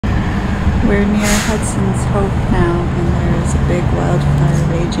We're near Hudson's Hope now, and there is a big wildfire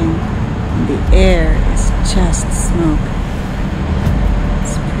raging, and the air is just smoke.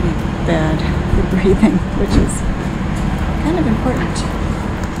 It's pretty bad for breathing, which is kind of important.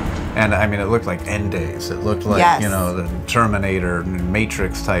 And I mean, it looked like end days. It looked like, yes, you know, the Terminator,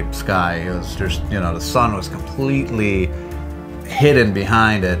 Matrix type sky. It was just, you know, the sun was completely hidden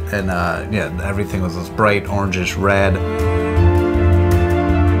behind it, and yeah, everything was this bright orangish red.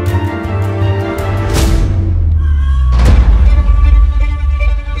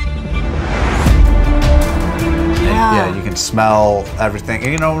 Yeah, you can smell everything,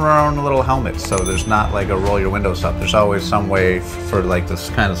 and you know, we're on little helmets, so there's not like a roll your windows up. There's always some way for like this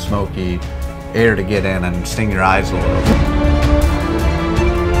kind of smoky air to get in and sting your eyes a little.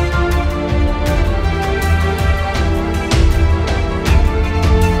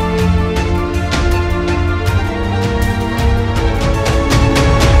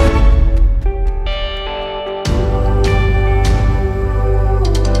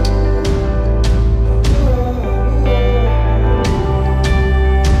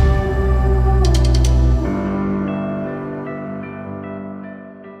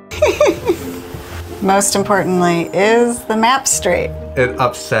 Most importantly, is the map straight? It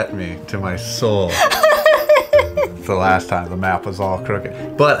upset me to my soul. The last time the map was all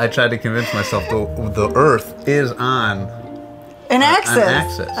crooked. But I tried to convince myself the Earth is on an axis. An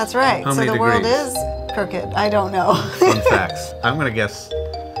axis. That's right. How so many the degrees? world is crooked. I don't know. Fun facts. I'm gonna guess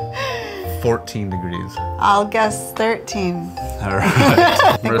 14 degrees. I'll guess 13. All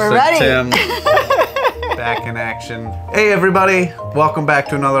right. We're ready. Tim, back in action. Hey everybody, welcome back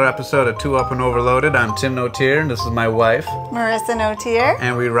to another episode of Two Up and Overloaded. I'm Tim Notier, and this is my wife, Marisa Notier.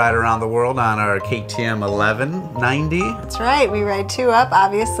 and we ride around the world on our KTM 1190. That's right, we ride Two Up,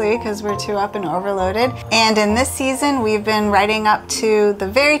 obviously, because we're Two Up and Overloaded. And in this season, we've been riding up to the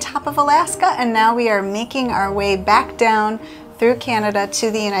very top of Alaska, and now we are making our way back down through Canada to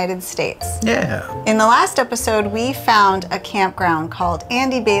the United States. Yeah. In the last episode, we found a campground called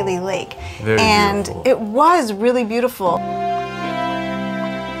Andy Bailey Lake. Very and beautiful. It was really beautiful.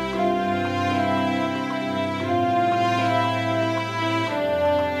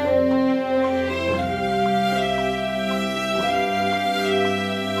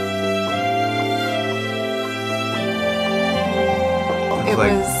 It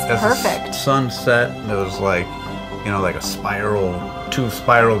was perfect. Sunset, it was like, you know, like a spiral, two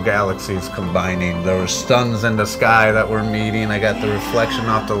spiral galaxies combining. There were suns in the sky that were meeting. I got the reflection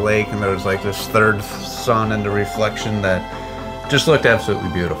off the lake, and there was like this third sun in the reflection that just looked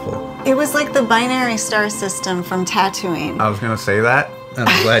absolutely beautiful. It was like the binary star system from Tatooine. I was gonna say that, and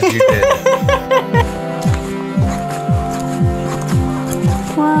I'm glad you did.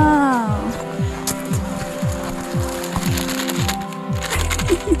 Wow.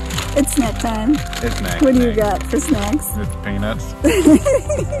 It's snack time. It's snack. What do you got for snacks? It's peanuts.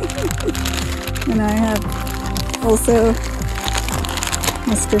 And I have also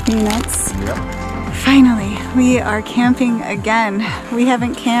Mr. Peanuts. Yep. Finally, we are camping again. We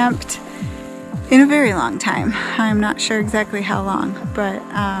haven't camped in a very long time. I'm not sure exactly how long, but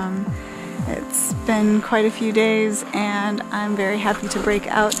it's been quite a few days, and I'm very happy to break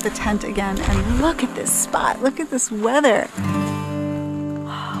out the tent again. And look at this spot. Look at this weather.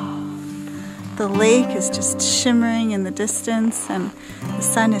 The lake is just shimmering in the distance, and the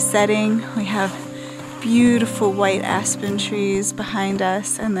sun is setting. We have beautiful white aspen trees behind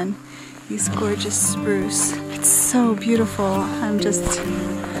us, and then these gorgeous spruce. It's so beautiful. I'm just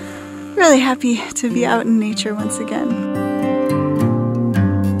really happy to be out in nature once again.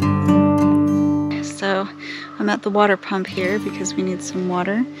 So I'm at the water pump here because we need some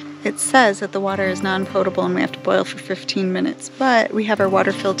water. It says that the water is non-potable and we have to boil for 15 minutes, but we have our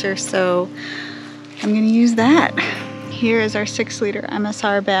water filter, so I'm gonna use that. Here is our 6-liter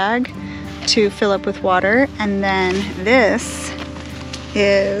MSR bag to fill up with water, and then this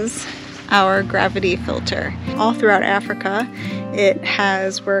is our gravity filter. All throughout Africa, it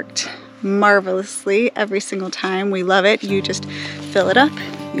has worked marvelously every single time. We love it. You just fill it up,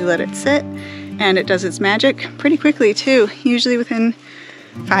 you let it sit, and it does its magic pretty quickly too. Usually within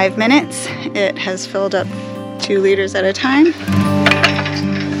 5 minutes, it has filled up 2 liters at a time.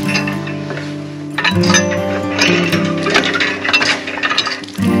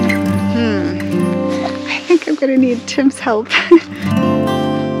 I think I'm gonna need Tim's help.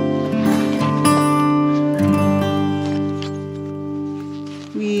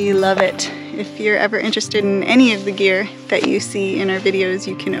 We love it. If you're ever interested in any of the gear that you see in our videos,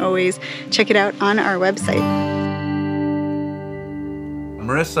 you can always check it out on our website.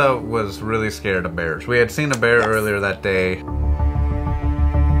 Marisa was really scared of bears. We had seen a bear earlier that day.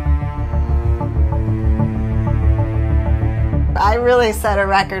 I really set a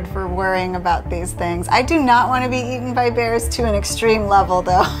record for worrying about these things. I do not want to be eaten by bears to an extreme level,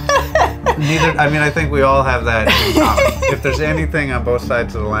 though. Neither. I mean, I think we all have that in common. If there's anything on both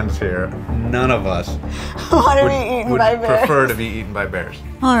sides of the lens here, none of us want to be eaten by bears. Prefer to be eaten by bears.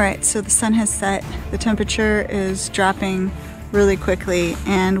 All right, so the sun has set. The temperature is dropping really quickly,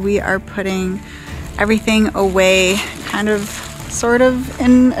 and we are putting everything away, kind of, sort of,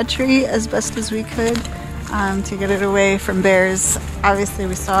 in a tree as best as we could to get it away from bears. Obviously,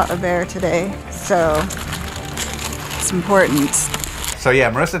 we saw a bear today, so it's important. So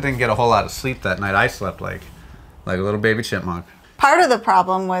yeah, Marissa didn't get a whole lot of sleep that night. I slept like a little baby chipmunk. Part of the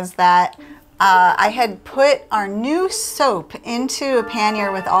problem was that I had put our new soap into a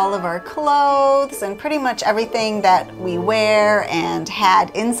pannier with all of our clothes and pretty much everything that we wear and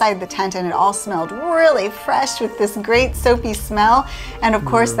had inside the tent, and it all smelled really fresh with this great soapy smell. And of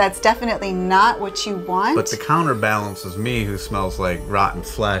course, that's definitely not what you want. But the counterbalance is me, who smells like rotten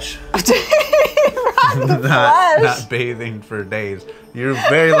flesh. Rotten flesh. Not bathing for days. You're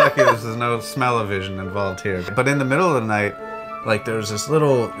very lucky there's no smell-o-vision involved here. But in the middle of the night, like, there's this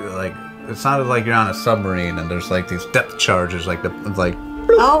little, like, it sounded like you're on a submarine, and there's like these depth charges, like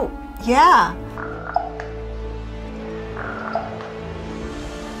Oh, yeah.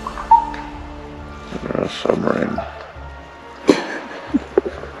 You're a submarine.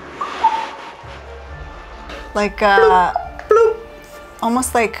 Like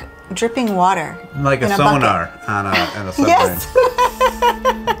almost like dripping water. Like a sonar on a submarine. Yes.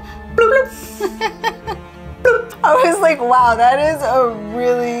 I was like, wow, that is a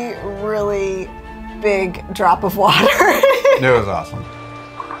really, really big drop of water. It was awesome.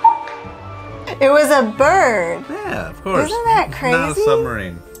 It was a bird. Yeah, of course. Isn't that crazy? Not a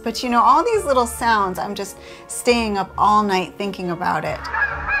submarine. But you know, all these little sounds, I'm just staying up all night thinking about it.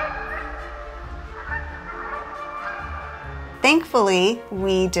 Thankfully,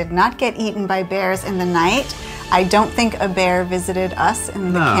 we did not get eaten by bears in the night. I don't think a bear visited us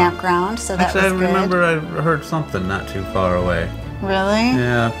in the campground, so that was good. Actually, I remember I heard something not too far away. Really?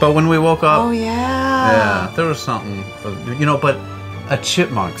 Yeah, but when we woke up... Oh, yeah. Yeah, there was something, you know, but a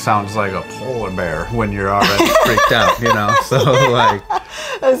chipmunk sounds like a polar bear when you're already freaked out, you know, so like...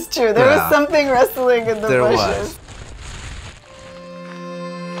 That's true. There was something rustling in the bushes. There was.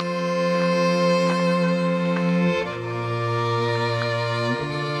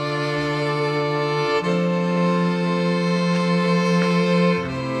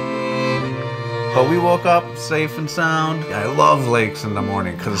 But we woke up safe and sound. I love lakes in the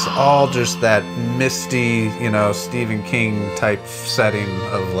morning because it's all just that misty, you know, Stephen King type setting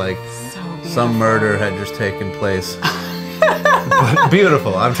of like some murder had just taken place. But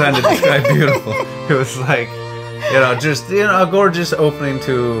beautiful. I'm trying to describe beautiful. It was like, you know, just, you know, a gorgeous opening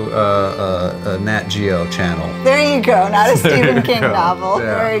to a Nat Geo channel. There you go. Not a Stephen King novel.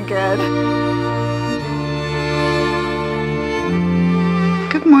 Yeah. Very good.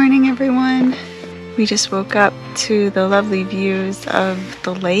 Good morning, everyone. We just woke up to the lovely views of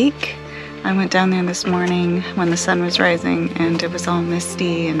the lake. I went down there this morning when the sun was rising, and it was all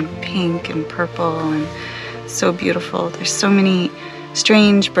misty and pink and purple and so beautiful. There's so many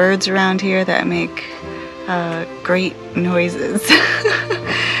strange birds around here that make great noises.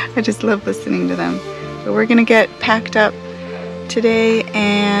 I just love listening to them. But we're gonna get packed up today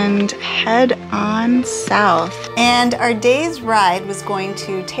and head on south. And our day's ride was going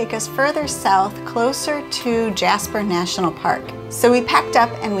to take us further south, closer to Jasper National Park. So we packed up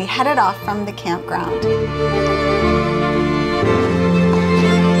and we headed off from the campground.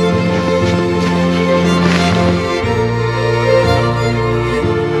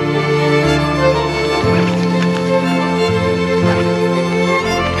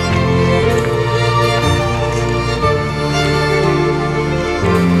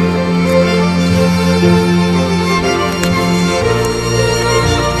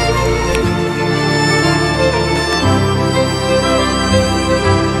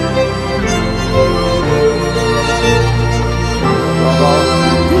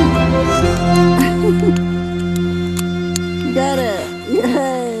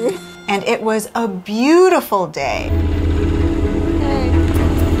 It was a beautiful day.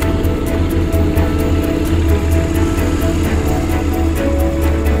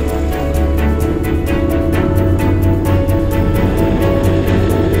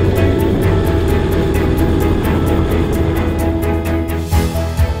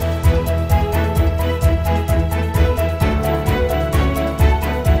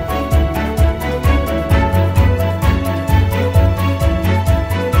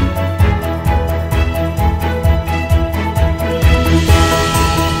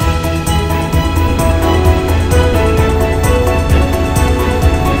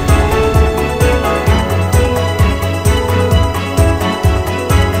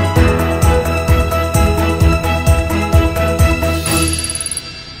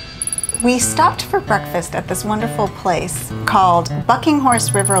 We stopped for breakfast at this wonderful place called Bucking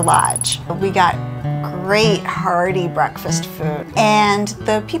Horse River Lodge. We got great hearty breakfast food, and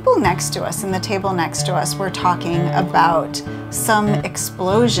the people next to us, in the table next to us, were talking about some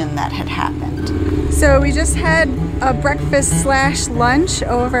explosion that had happened. So we just had a breakfast slash lunch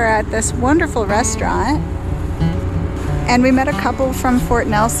over at this wonderful restaurant, and we met a couple from Fort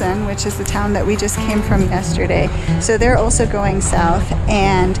Nelson, which is the town that we just came from yesterday. So they're also going south,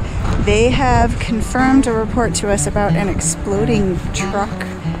 and they have confirmed a report to us about an exploding truck,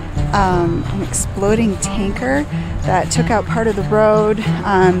 an exploding tanker that took out part of the road.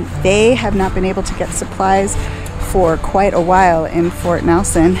 They have not been able to get supplies for quite a while in Fort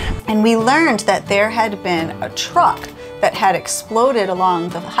Nelson. And we learned that there had been a truck that had exploded along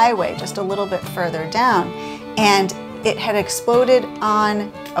the highway just a little bit further down, and it had exploded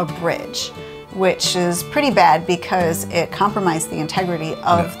on a bridge, which is pretty bad because it compromised the integrity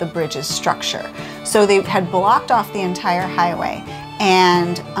of the bridge's structure. So they had blocked off the entire highway,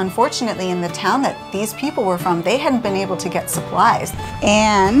 and unfortunately in the town that these people were from, they hadn't been able to get supplies.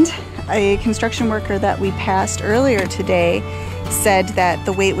 And a construction worker that we passed earlier today said that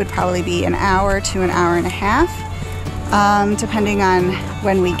the wait would probably be an hour to an hour and a half, depending on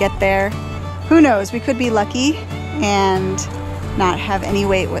when we get there. Who knows, we could be lucky and not have any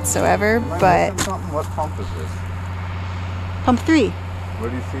wait whatsoever, but... What pump is this? Pump 3. Where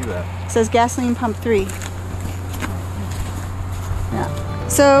do you see that? It says gasoline pump 3. Yeah.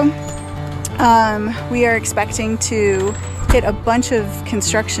 So, we are expecting to hit a bunch of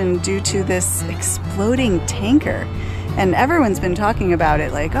construction due to this exploding tanker. And everyone's been talking about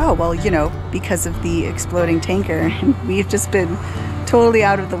it like, oh, well, you know, because of the exploding tanker. And we've just been totally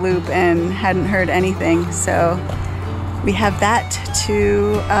out of the loop and hadn't heard anything. So we have that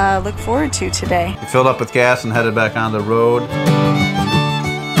to look forward to today. We filled up with gas and headed back on the road.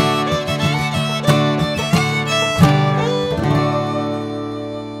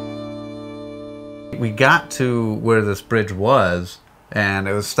 We got to where this bridge was, and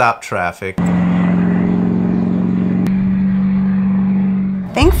it was stopped traffic.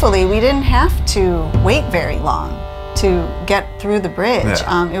 Thankfully, we didn't have to wait very long to get through the bridge.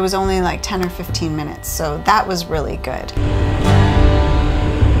 Yeah. It was only like 10 or 15 minutes, so that was really good.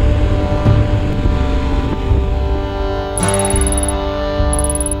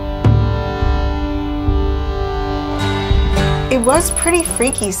 It was pretty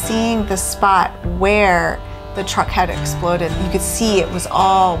freaky seeing the spot where the truck had exploded. You could see it was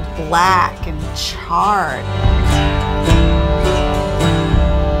all black and charred.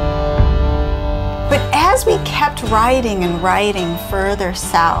 But as we kept riding and riding further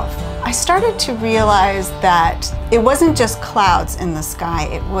south, I started to realize that it wasn't just clouds in the sky,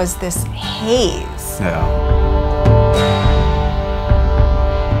 it was this haze. Yeah.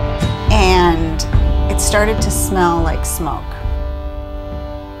 And it started to smell like smoke.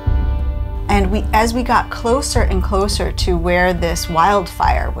 And as we got closer and closer to where this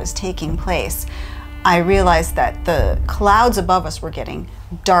wildfire was taking place, I realized that the clouds above us were getting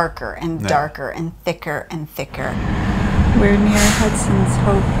darker and darker and thicker and thicker. We're near Hudson's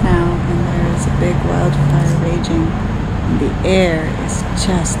Hope now, and there is a big wildfire raging, and the air is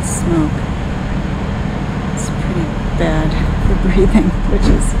just smoke. It's pretty bad for breathing, which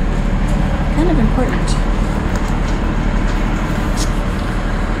is kind of important.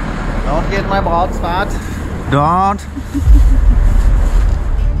 Don't get my bald spot. Don't.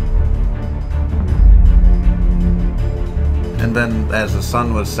 And then as the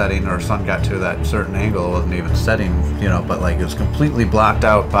sun was setting, or sun got to that certain angle, it wasn't even setting, you know, but like it was completely blocked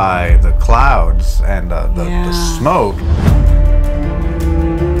out by the clouds and the smoke.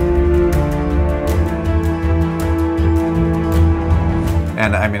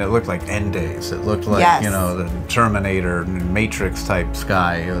 And I mean, it looked like end days. It looked like, you know, the Terminator, Matrix type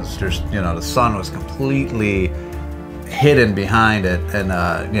sky. It was just, you know, the sun was completely hidden behind it. And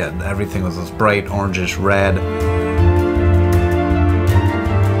yeah, everything was this bright orangish red.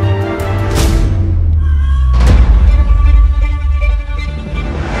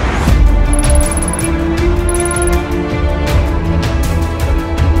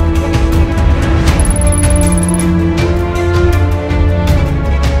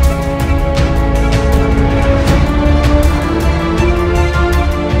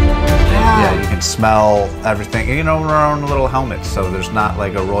 Smell everything, you know, we're on little helmets, so there's not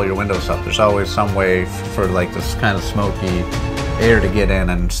like a roll your windows up. There's always some way for like this kind of smoky air to get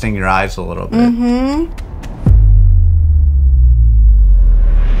in and sting your eyes a little bit. Mm-hmm.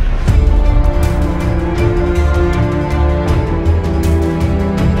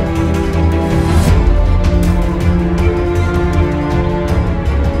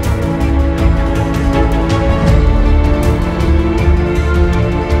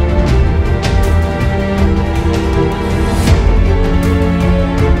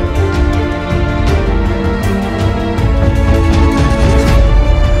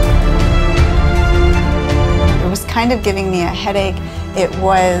 kind of giving me a headache. It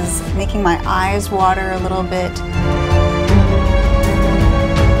was making my eyes water a little bit.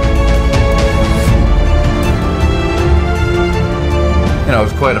 You know, it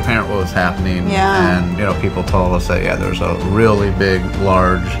was quite apparent what was happening. Yeah. And, you know, people told us that, yeah, there's a really big,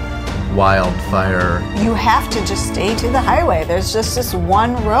 large wildfire. You have to just stay to the highway. There's just this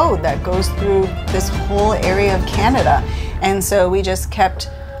one road that goes through this whole area of Canada. And so we just kept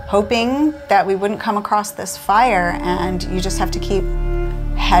hoping that we wouldn't come across this fire, and you just have to keep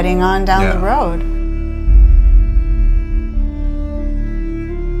heading on down the road.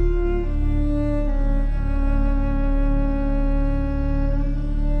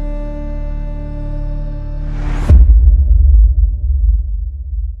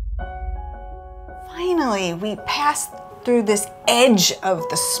 Finally, we passed through this edge of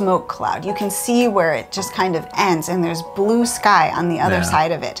the smoke cloud. You can see where it just kind of ends, and there's blue sky on the other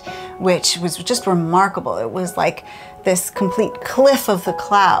side of it, which was just remarkable. It was like this complete cliff of the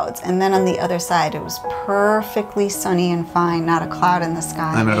clouds, and then on the other side it was perfectly sunny and fine, not a cloud in the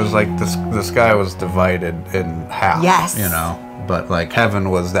sky. And it was like the sky was divided in half. Yes. You know, but like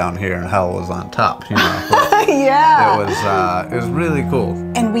heaven was down here and hell was on top, you know. Yeah. It was really cool.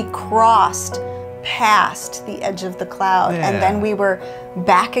 And we crossed past the edge of the cloud, and then we were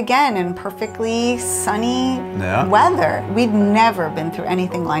back again in perfectly sunny weather. We'd never been through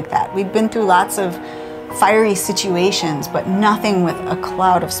anything like that. We'd been through lots of fiery situations, but nothing with a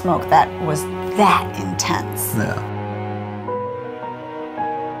cloud of smoke that was that intense. Yeah.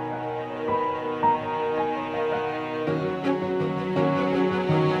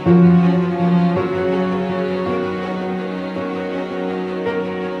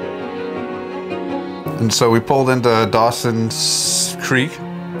 And so we pulled into Dawson's Creek.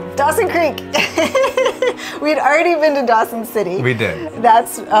 Dawson Creek. We'd already been to Dawson City. We did.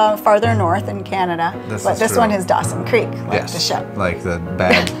 That's farther north in Canada. But this one is Dawson Creek, like the show. Like the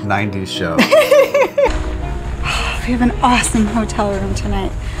bad 90s show. We have an awesome hotel room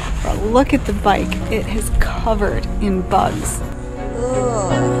tonight. But look at the bike. It is covered in bugs.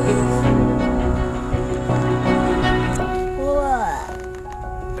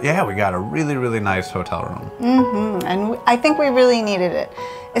 Yeah, we got a really, really nice hotel room. And I think we really needed it,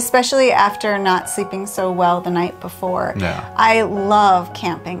 especially after not sleeping so well the night before. Yeah. I love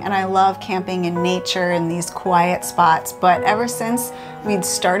camping, and I love camping in nature in these quiet spots, but ever since we'd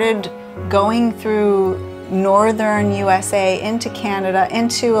started going through northern USA into Canada,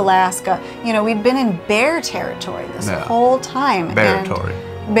 into Alaska, you know, we'd been in bear territory this whole time.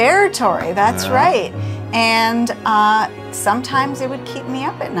 Bear-tory, that's right. And sometimes it would keep me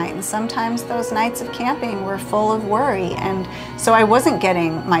up at night, and sometimes those nights of camping were full of worry, and so I wasn't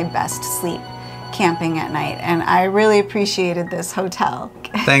getting my best sleep camping at night, and I really appreciated this hotel.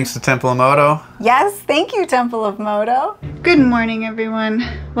 Thanks to Temple of Moto. Yes, thank you, Temple of Moto. Good morning, everyone.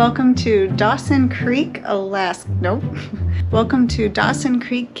 Welcome to Dawson Creek, Alaska. Nope. Welcome to Dawson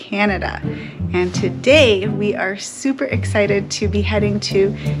Creek, Canada. And today we are super excited to be heading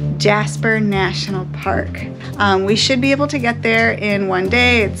to Jasper National Park. We should be able to get there in one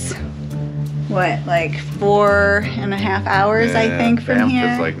day. It's what, like 4.5 hours, I think, from here.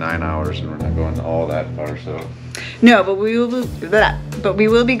 It's like 9 hours, and we're not going all that far, so. No, but we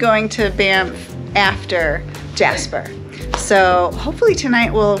will be going to Banff after Jasper. So hopefully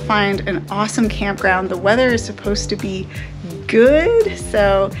tonight we'll find an awesome campground. The weather is supposed to be good,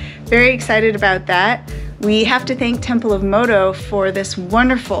 so very excited about that. We have to thank Temple of Moto for this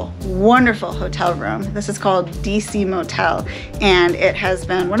wonderful, wonderful hotel room. This is called DC Motel, and it has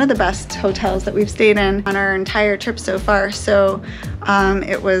been one of the best hotels that we've stayed in on our entire trip so far. So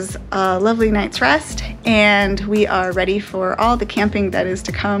it was a lovely night's rest, and we are ready for all the camping that is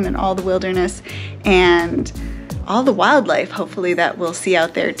to come, and all the wilderness and all the wildlife, hopefully, that we'll see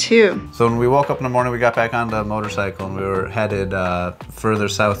out there too. So when we woke up in the morning, we got back on the motorcycle, and we were headed further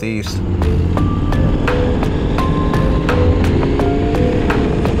southeast.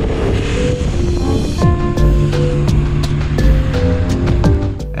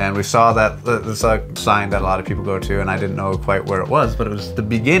 And we saw that there's a sign that a lot of people go to, and I didn't know quite where it was, but it was the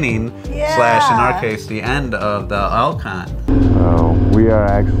beginning slash, in our case, the end of the Alcon. So we are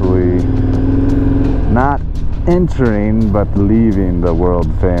actually not entering, but leaving the world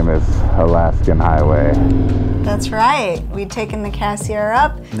famous Alaskan highway. That's right. We'd taken the Cassiar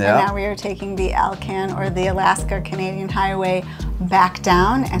up, and now we are taking the Alcan, or the Alaska-Canadian Highway, back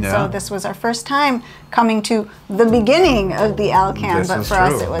down. And so this was our first time coming to the beginning of the Alcan, but for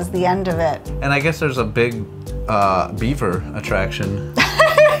us it was the end of it. And I guess there's a big beaver attraction.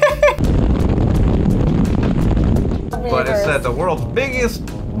 But it said the world's biggest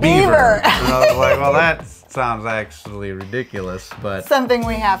beaver. And I was like, well, that sounds actually ridiculous, but something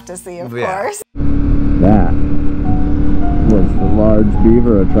we have to see, of course. That was the large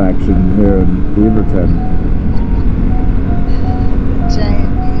beaver attraction here in Beaverton. Giant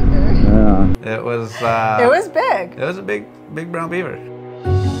beaver. Yeah. it was big. It was a big brown beaver.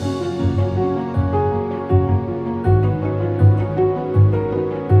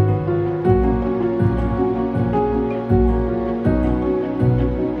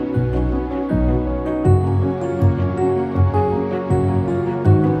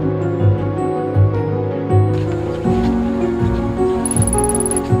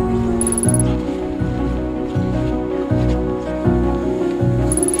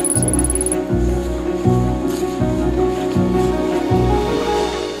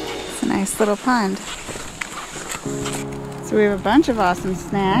 Little pond. So we have a bunch of awesome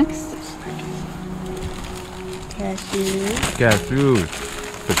snacks. Cashews,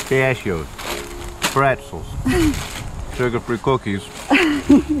 pistachios, pretzels, sugar-free cookies,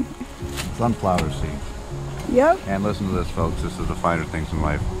 sunflower seeds. Yep. And listen to this, folks. This is the finer things in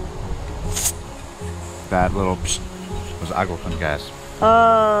life. That little psh was agua con gas.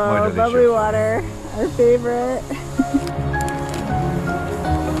 Oh, bubbly water, our favorite.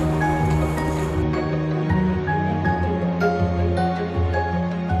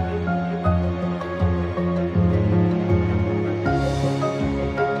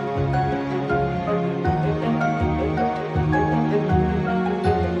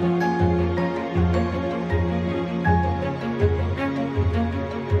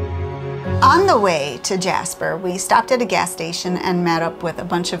 On the way to Jasper, we stopped at a gas station and met up with a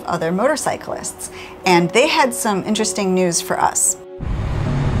bunch of other motorcyclists, and they had some interesting news for us.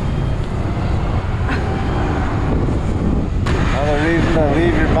 Another reason to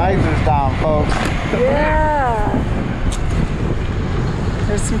leave your visors down, folks. Yeah.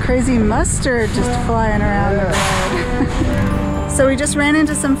 There's some crazy mustard just flying around the road. So we just ran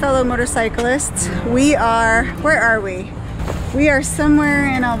into some fellow motorcyclists. Where are we? We are somewhere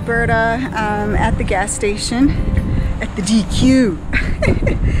in Alberta at the gas station, at the DQ.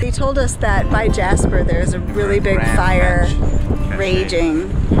 They told us that by Jasper there's a really big fire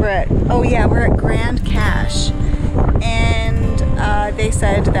raging. We're at Grand Cache. And they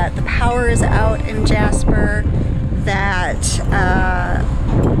said that the power is out in Jasper, that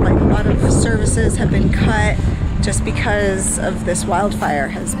like a lot of services have been cut just because of this wildfire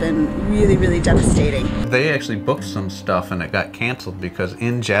has been really, really devastating. They actually booked some stuff and it got canceled because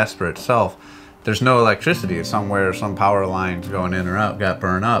in Jasper itself, there's no electricity. Somewhere some power lines going in or out got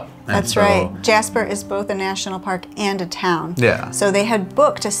burned up. And That's right. Jasper is both a national park and a town. Yeah. So they had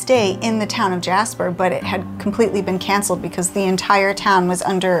booked to stay in the town of Jasper, but it had completely been canceled because the entire town was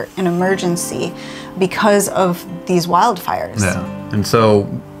under an emergency because of these wildfires. Yeah. And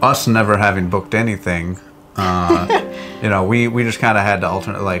so us never having booked anything, you know, we just kind of had to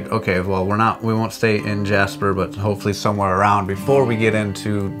alternate, like, okay, well, we won't stay in Jasper, but hopefully somewhere around before we get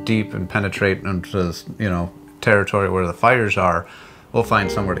into deep and penetrate into this, you know, territory where the fires are, we'll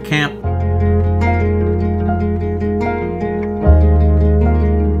find somewhere to camp.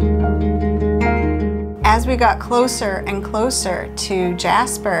 As we got closer and closer to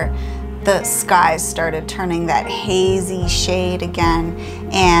Jasper, the skies started turning that hazy shade again,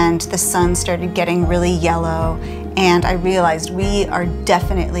 and the sun started getting really yellow, and I realized we are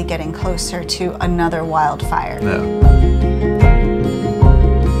definitely getting closer to another wildfire. Yeah.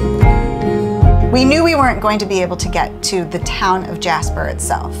 We knew we weren't going to be able to get to the town of Jasper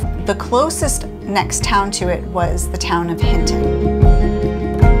itself. The closest next town to it was the town of Hinton.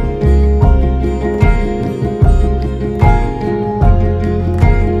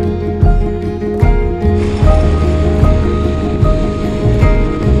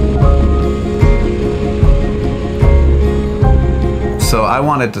 So I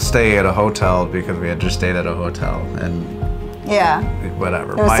wanted to stay at a hotel because we had just stayed at a hotel, and yeah,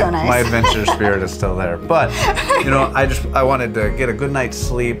 whatever. It was so nice. My adventure spirit is still there, but you know, I wanted to get a good night's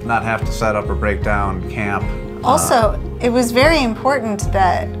sleep, not have to set up or break down camp. Also, it was very important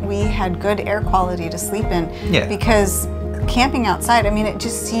that we had good air quality to sleep in. Yeah. Because camping outside, I mean, it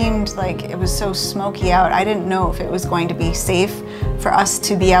just seemed like it was so smoky out. I didn't know if it was going to be safe for us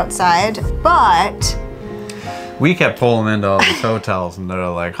to be outside, but we kept pulling into all these hotels and they're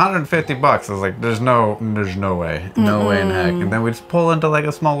like $150. I was like, there's no way. No way in heck. And then we'd just pull into like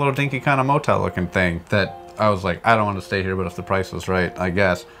a small little dinky kind of motel looking thing that I was like, I don't want to stay here, but if the price was right, I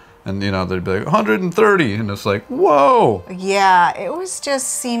guess. And you know, they'd be like 130, and it's like, whoa. Yeah, it was just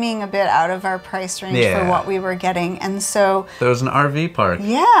seeming a bit out of our price range for what we were getting. And so there was an RV park.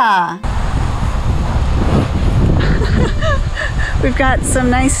 Yeah. We've got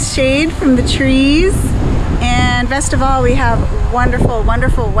some nice shade from the trees. And best of all, we have wonderful,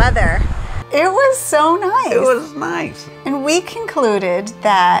 wonderful weather. It was so nice. It was nice. And we concluded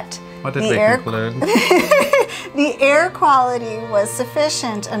that What did we conclude? the air quality was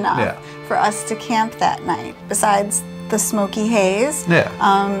sufficient enough for us to camp that night. Besides the smoky haze,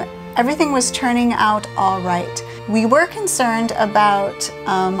 everything was turning out all right. We were concerned about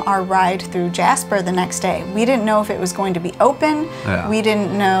our ride through Jasper the next day. We didn't know if it was going to be open. We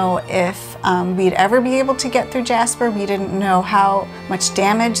didn't know if we'd ever be able to get through Jasper. We didn't know how much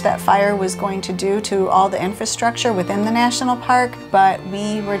damage that fire was going to do to all the infrastructure within the national park, but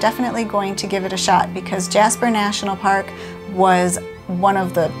we were definitely going to give it a shot because Jasper National Park was one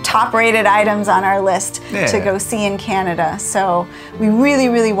of the top-rated items on our list to go see in Canada. So we really,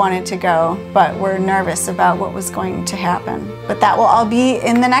 really wanted to go, but we're nervous about what was going to happen. But that will all be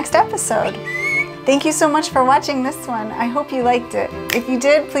in the next episode. Thank you so much for watching this one. I hope you liked it. If you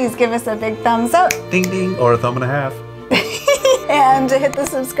did, please give us a big thumbs up. Ding ding, or a thumb and a half. And hit the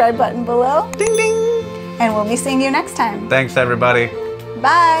subscribe button below. Ding ding. And we'll be seeing you next time. Thanks everybody.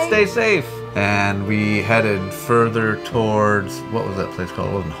 Bye. Stay safe. And we headed further towards, what was that place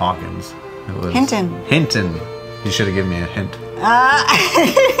called? It wasn't Hawkins. It was Hinton. Hinton. You should have given me a hint.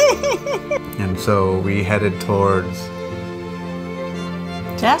 And so we headed towards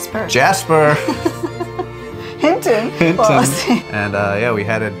Jasper. Jasper. Hinton. Hinton. Well, And yeah, we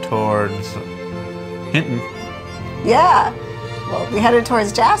headed towards Hinton. yeah. Well, we headed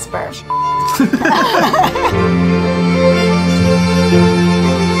towards Jasper.